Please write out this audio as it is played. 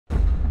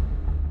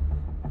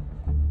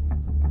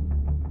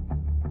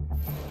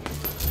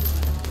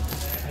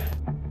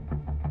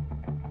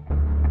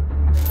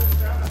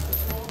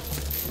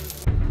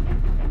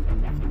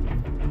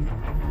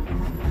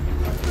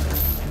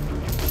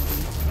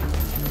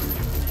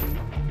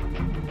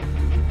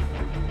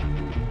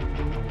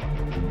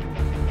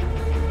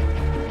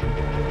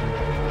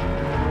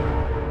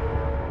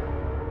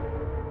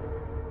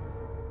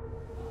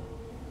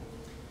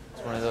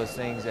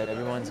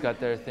everyone's got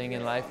their thing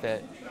in life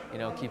that, you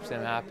know, keeps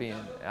them happy,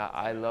 and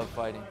I love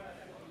fighting.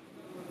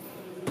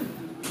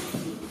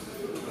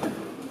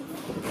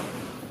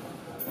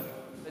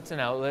 It's an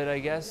outlet, I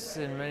guess,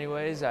 in many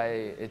ways.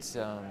 It's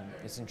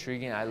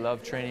intriguing. I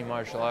love training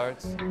martial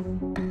arts.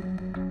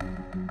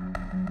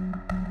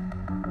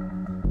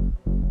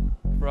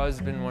 Firas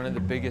has been one of the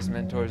biggest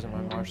mentors in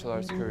my martial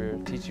arts career,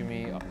 teaching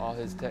me all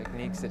his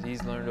techniques that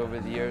he's learned over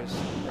the years.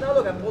 Now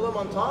look, I pulled him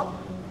on top,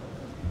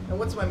 and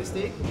what's my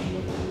mistake?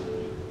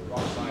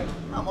 Wrong side.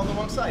 I'm on the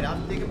wrong side. I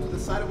have to take him to the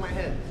side of my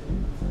head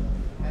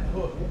and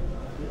hook.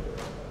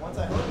 Once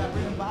I hook, I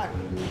bring him back.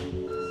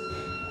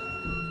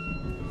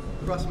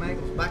 Cross my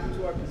ankles, back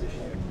into our position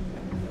here.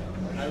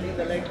 I lean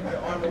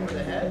the arm over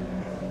the head,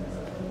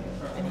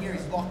 and here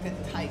he's locked in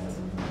tight.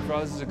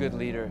 Firas is a good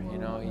leader, you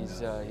know.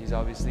 He's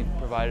obviously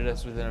provided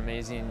us with an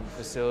amazing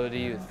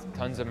facility with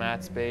tons of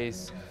mat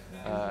space,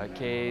 a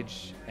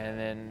cage, and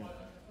then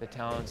the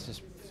talent's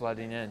just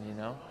flooding in, you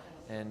know.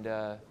 And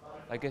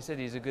like I said,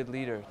 he's a good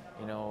leader.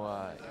 You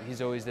know,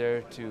 he's always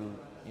there to,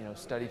 you know,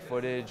 study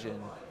footage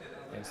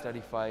and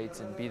study fights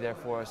and be there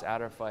for us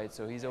at our fights.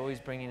 So he's always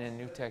bringing in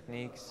new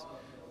techniques,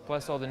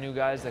 plus all the new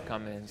guys that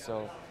come in.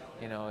 So,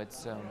 you know,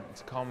 it's a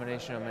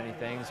combination of many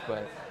things,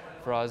 but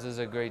Firas does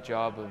a great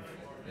job of,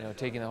 you know,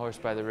 taking the horse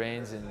by the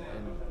reins and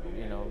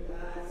you know,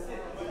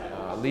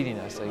 leading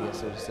us, I guess,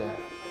 so to say.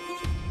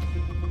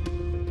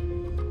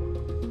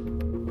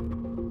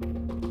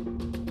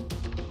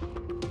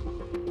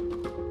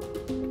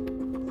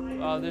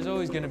 There's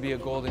always going to be a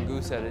golden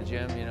goose at a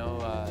gym, you know.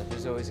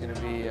 There's always going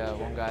to be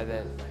one guy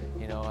that,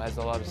 you know, has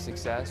a lot of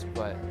success,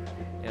 but,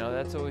 you know,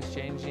 that's always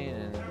changing,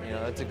 and, you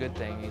know, that's a good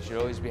thing. You should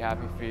always be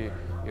happy for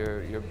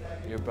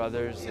your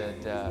brothers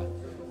that,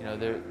 you know,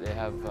 they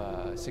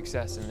have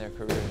success in their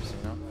careers,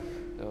 you know.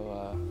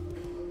 So,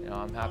 you know,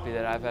 I'm happy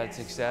that I've had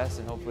success,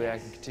 and hopefully I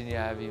can continue to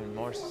have even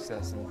more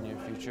success in the near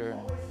future.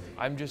 And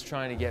I'm just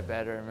trying to get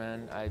better,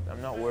 man.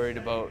 I'm not worried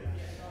about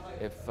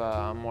if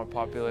I'm more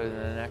popular than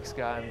the next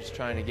guy. I'm just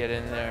trying to get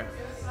in there,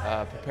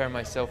 prepare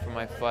myself for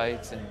my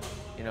fights, and,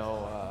 you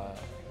know,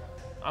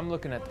 I'm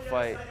looking at the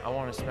fight. I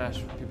want to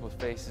smash people's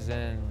faces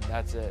in.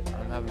 That's it.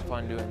 I'm having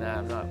fun doing that.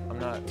 I'm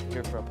not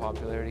here for a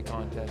popularity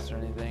contest or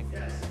anything.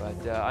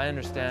 But I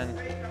understand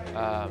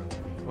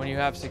when you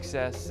have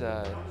success,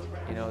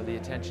 you know, the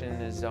attention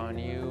is on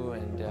you,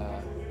 and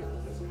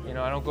you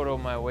know, I don't go to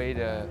my way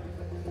to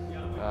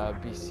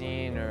be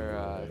seen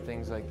or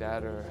things like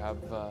that, or have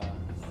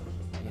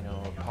you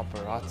know,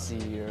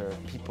 paparazzi or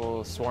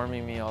people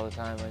swarming me all the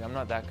time. Like, I'm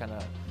not that kind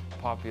of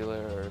popular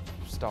or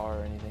star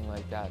or anything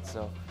like that.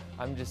 So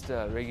I'm just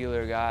a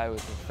regular guy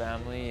with a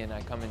family, and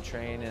I come and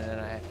train, and then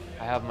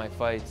I have my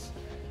fights.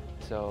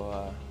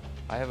 So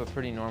I have a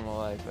pretty normal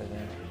life, I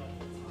think.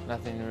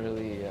 Nothing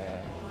really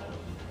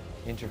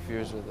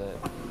interferes with it.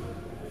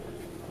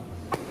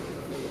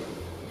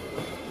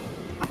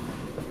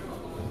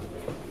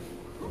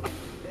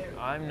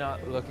 I'm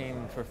not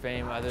looking for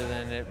fame other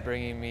than it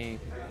bringing me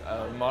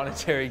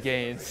monetary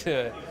gains.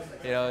 You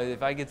know,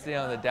 if I could stay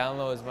on the down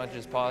low as much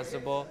as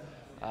possible,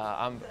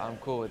 I'm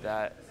cool with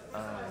that.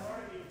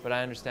 But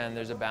I understand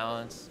there's a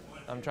balance.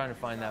 I'm trying to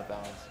find that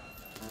balance.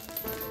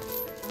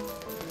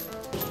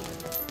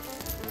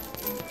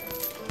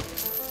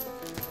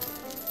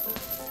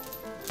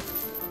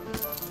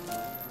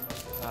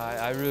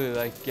 I really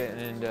like getting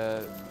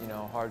into, you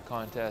know, hard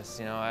contests.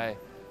 You know,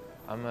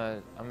 I'm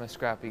a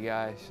scrappy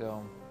guy,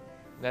 so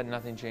that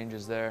nothing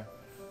changes there.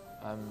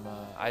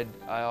 I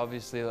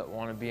obviously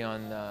want to be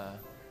on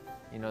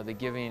you know, the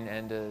giving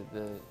end of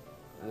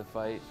the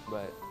fight,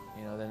 but,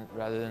 you know, then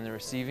rather than the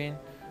receiving.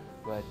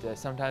 But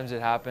sometimes it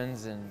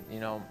happens, and, you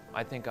know,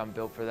 I think I'm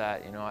built for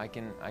that. You know, I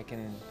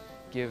can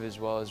give as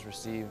well as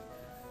receive,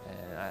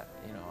 and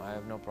you know, I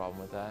have no problem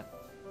with that.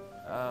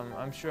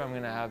 I'm sure I'm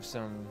gonna have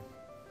some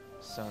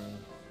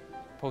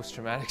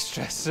post-traumatic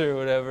stress or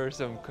whatever,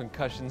 some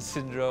concussion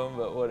syndrome,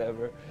 but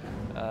whatever.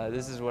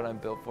 This is what I'm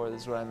built for.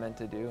 This is what I'm meant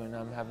to do, and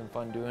I'm having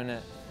fun doing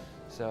it.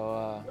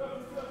 So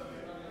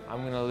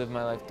I'm gonna live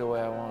my life the way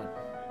I want.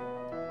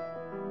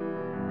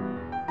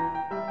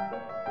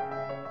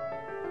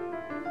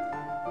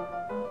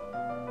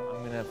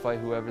 I'm gonna fight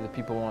whoever the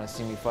people want to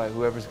see me fight.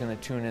 Whoever's gonna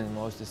tune in the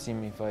most to see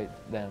me fight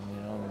them.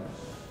 You know, and,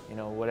 you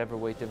know, whatever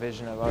weight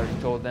division. I've already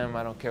told them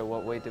I don't care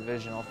what weight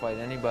division. I'll fight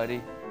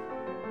anybody.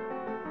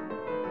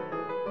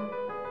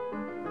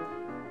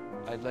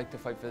 I'd like to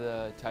fight for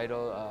the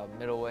title,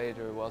 middleweight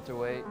or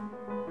welterweight.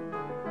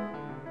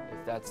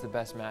 If that's the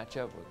best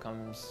matchup, what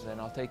comes, then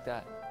I'll take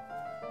that.